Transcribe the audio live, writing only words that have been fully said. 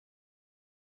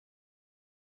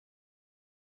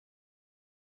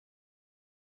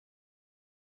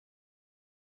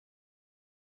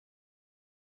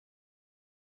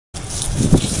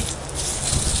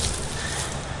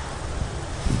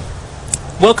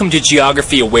Welcome to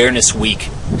Geography Awareness Week.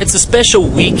 It's a special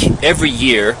week every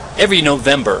year, every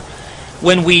November,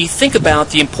 when we think about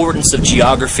the importance of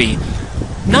geography,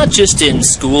 not just in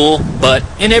school, but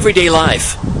in everyday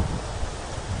life.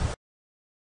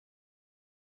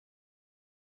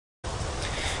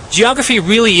 Geography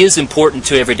really is important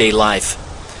to everyday life.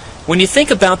 When you think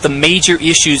about the major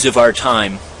issues of our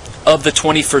time, of the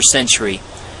 21st century,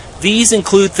 these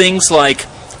include things like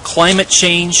climate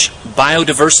change,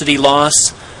 biodiversity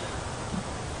loss,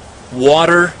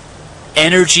 water,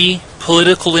 energy,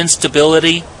 political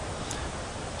instability,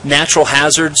 natural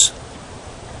hazards,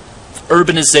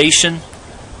 urbanization.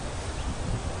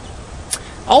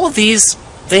 All of these,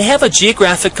 they have a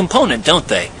geographic component, don't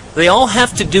they? They all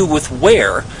have to do with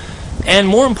where, and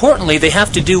more importantly, they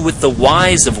have to do with the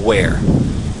whys of where.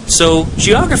 So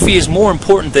geography is more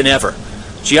important than ever.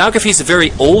 Geography is a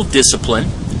very old discipline,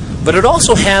 but it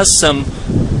also has some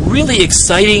really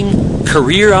exciting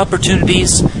career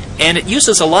opportunities, and it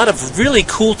uses a lot of really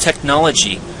cool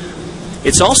technology.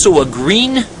 It's also a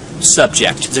green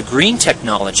subject. It's a green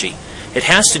technology. It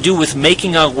has to do with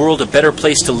making our world a better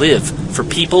place to live for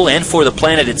people and for the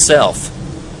planet itself.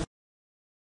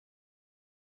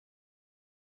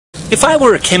 If I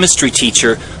were a chemistry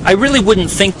teacher, I really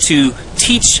wouldn't think to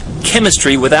teach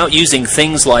chemistry without using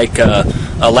things like a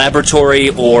laboratory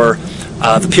or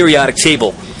the periodic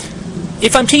table.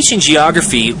 If I'm teaching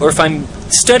geography, or if I'm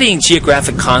studying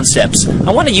geographic concepts, I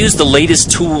want to use the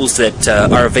latest tools that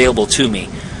are available to me.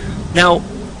 Now,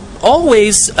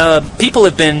 always people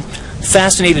have been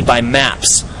fascinated by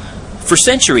maps. For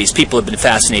centuries, people have been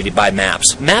fascinated by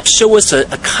maps. Maps show us a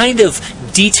kind of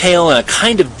detail and a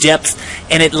kind of depth,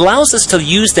 and it allows us to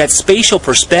use that spatial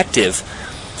perspective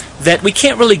that we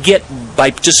can't really get by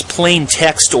just plain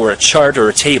text or a chart or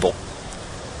a table.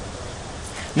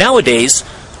 Nowadays,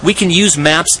 we can use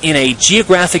maps in a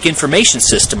Geographic Information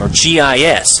System, or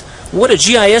GIS. What a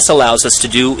GIS allows us to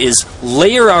do is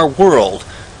layer our world.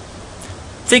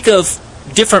 Think of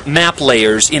different map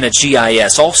layers in a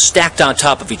GIS, all stacked on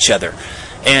top of each other.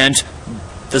 And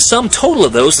the sum total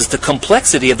of those is the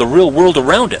complexity of the real world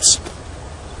around us.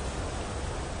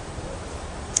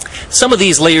 Some of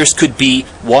these layers could be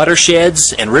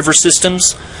watersheds and river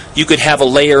systems. You could have a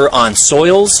layer on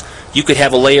soils. You could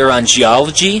have a layer on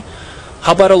geology.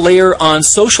 How about a layer on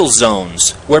social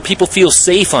zones, where people feel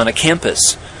safe on a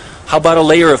campus? How about a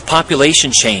layer of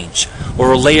population change,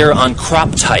 or a layer on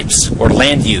crop types or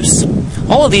land use?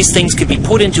 All of these things could be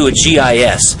put into a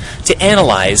GIS to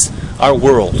analyze our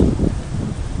world.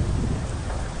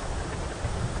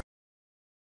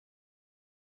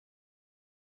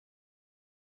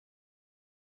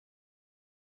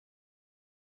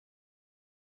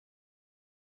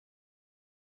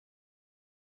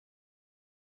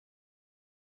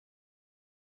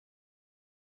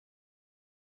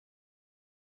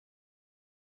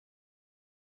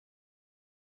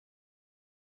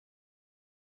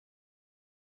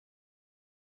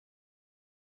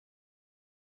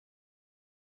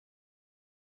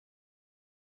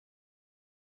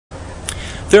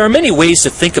 There are many ways to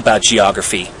think about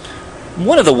geography.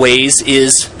 One of the ways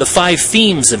is the 5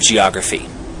 themes of geography.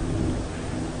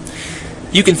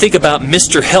 You can think about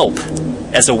Mr. Help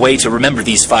as a way to remember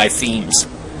these 5 themes.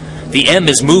 The M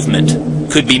is movement.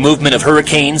 Could be movement of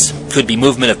hurricanes, could be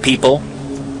movement of people.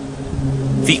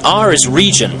 The R is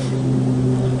region.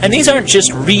 And these aren't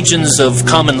just regions of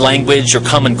common language or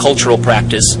common cultural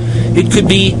practice. It could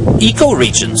be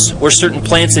ecoregions, where certain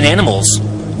plants and animals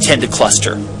tend to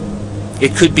cluster.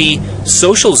 It could be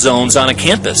social zones on a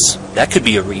campus. That could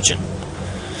be a region.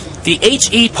 The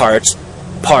HE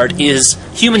part is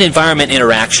human-environment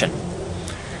interaction.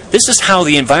 This is how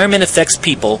the environment affects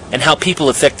people and how people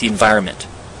affect the environment.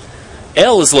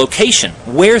 L is location,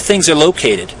 where things are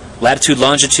located. Latitude,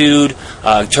 longitude,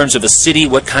 in terms of a city,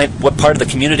 what part of the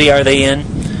community are they in.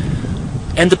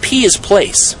 And the P is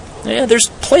place.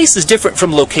 Place is different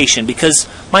from location because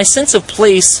my sense of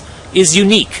place is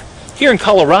unique. Here in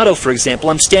Colorado, for example,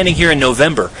 I'm standing here in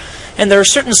November, and there are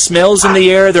certain smells in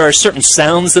the air, there are certain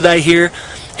sounds that I hear,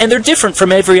 and they're different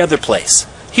from every other place.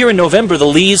 Here in November, the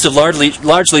leaves have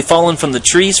largely fallen from the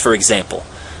trees, for example.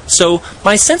 So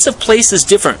my sense of place is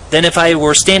different than if I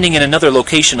were standing in another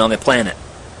location on the planet.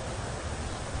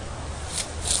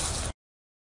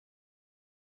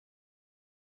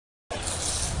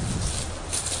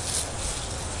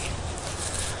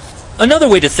 Another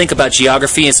way to think about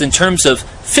geography is in terms of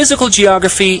physical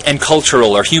geography and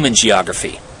cultural or human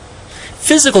geography.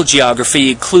 Physical geography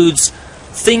includes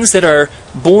things that are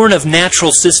born of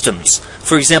natural systems.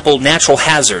 For example, natural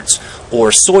hazards,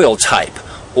 or soil type,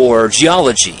 or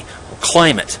geology, or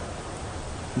climate.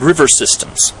 river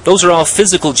systems. Those are all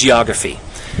physical geography.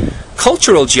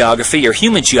 Cultural geography, or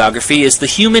human geography, is the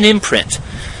human imprint.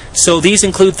 So these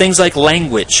include things like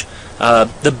language,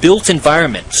 the built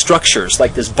environment, structures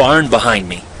like this barn behind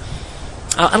me,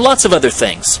 and lots of other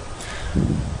things.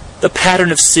 The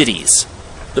pattern of cities,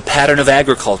 the pattern of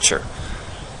agriculture,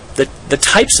 the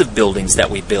types of buildings that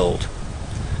we build,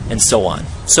 and so on.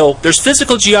 So there's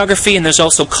physical geography and there's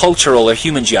also cultural or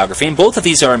human geography, and both of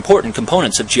these are important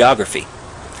components of geography.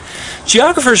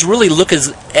 Geographers really look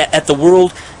at the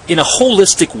world in a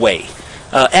holistic way,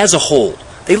 as a whole.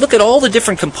 They look at all the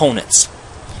different components.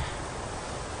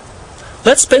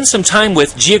 Let's spend some time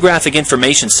with Geographic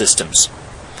Information Systems,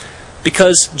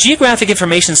 because Geographic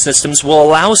Information Systems will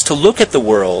allow us to look at the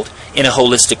world in a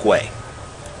holistic way.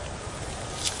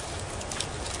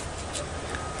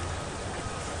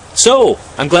 So,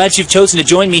 I'm glad you've chosen to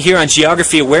join me here on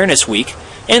Geography Awareness Week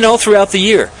and all throughout the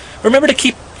year. Remember to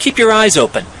keep your eyes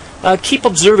open. Keep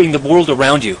observing the world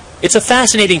around you. It's a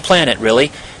fascinating planet,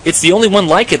 really. It's the only one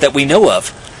like it that we know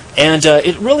of. And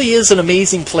it really is an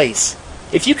amazing place.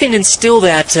 If you can instill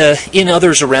that in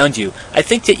others around you, I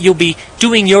think that you'll be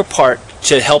doing your part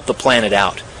to help the planet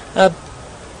out.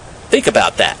 Think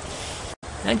about that.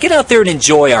 And get out there and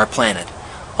enjoy our planet.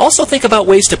 Also think about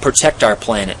ways to protect our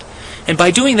planet. And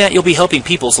by doing that, you'll be helping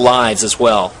people's lives as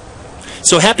well.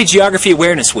 So happy Geography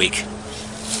Awareness Week.